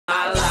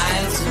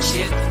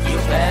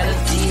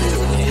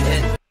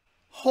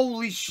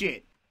Holy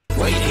shit.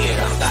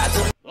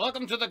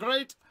 Welcome to the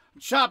great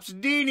Chops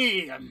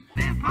Dini.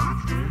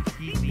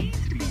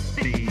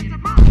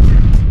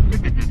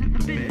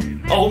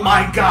 Oh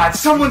my god,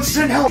 someone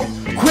send help!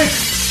 Quick!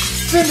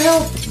 Send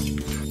help!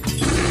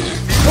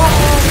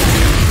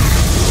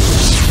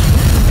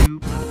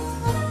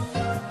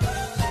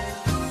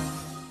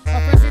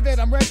 My friends say that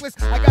I'm reckless,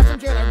 I got some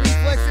Jedi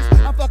reflexes,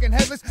 I'm fucking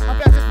headless, I'm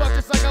fast as fuck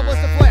just like I was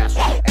the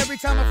Flash. Every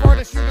time I fart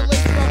I shoot a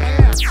laser on my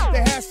ass. The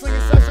hash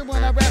slinging session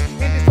when I rap,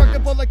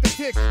 indestructible like the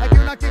Tick. I do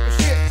not give a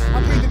shit,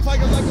 I'm breathing fire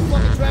like a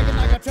fucking dragon.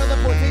 I got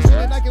teleportation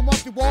and I can walk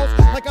through walls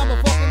like I'm a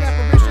fucking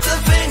apparition. The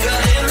finger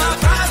in my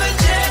private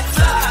jet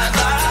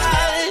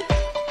fly.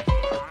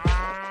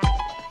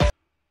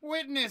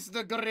 Witness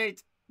the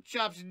great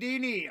Chops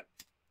Dini.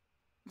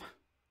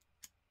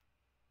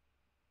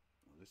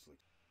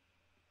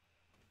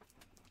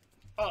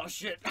 Oh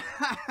shit.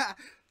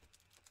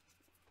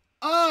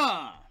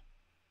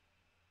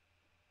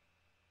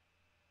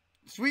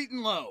 Sweet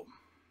and low.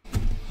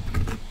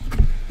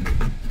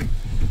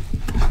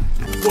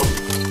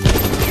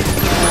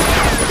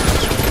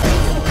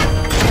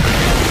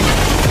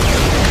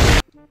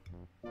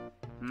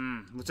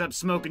 What's up,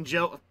 Smoking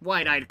Joe?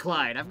 White-eyed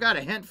Clyde. I've got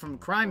a hint from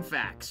Crime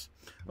Facts.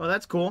 Well,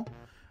 that's cool.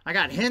 I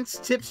got hints,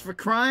 tips for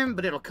crime,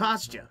 but it'll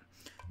cost you.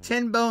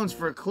 10 bones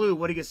for a clue.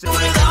 What do you say?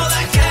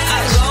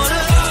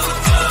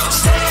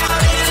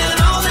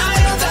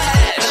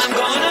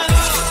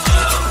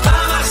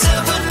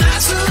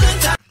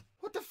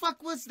 What the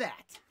fuck was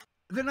that?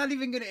 They're not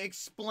even gonna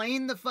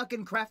explain the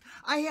fucking craft.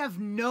 I have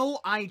no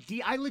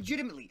idea.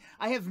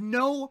 I have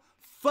no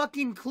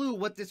fucking clue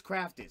what this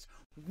craft is.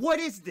 What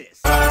is this?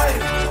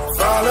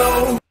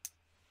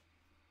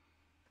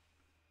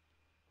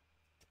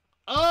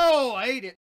 Oh, I ate it.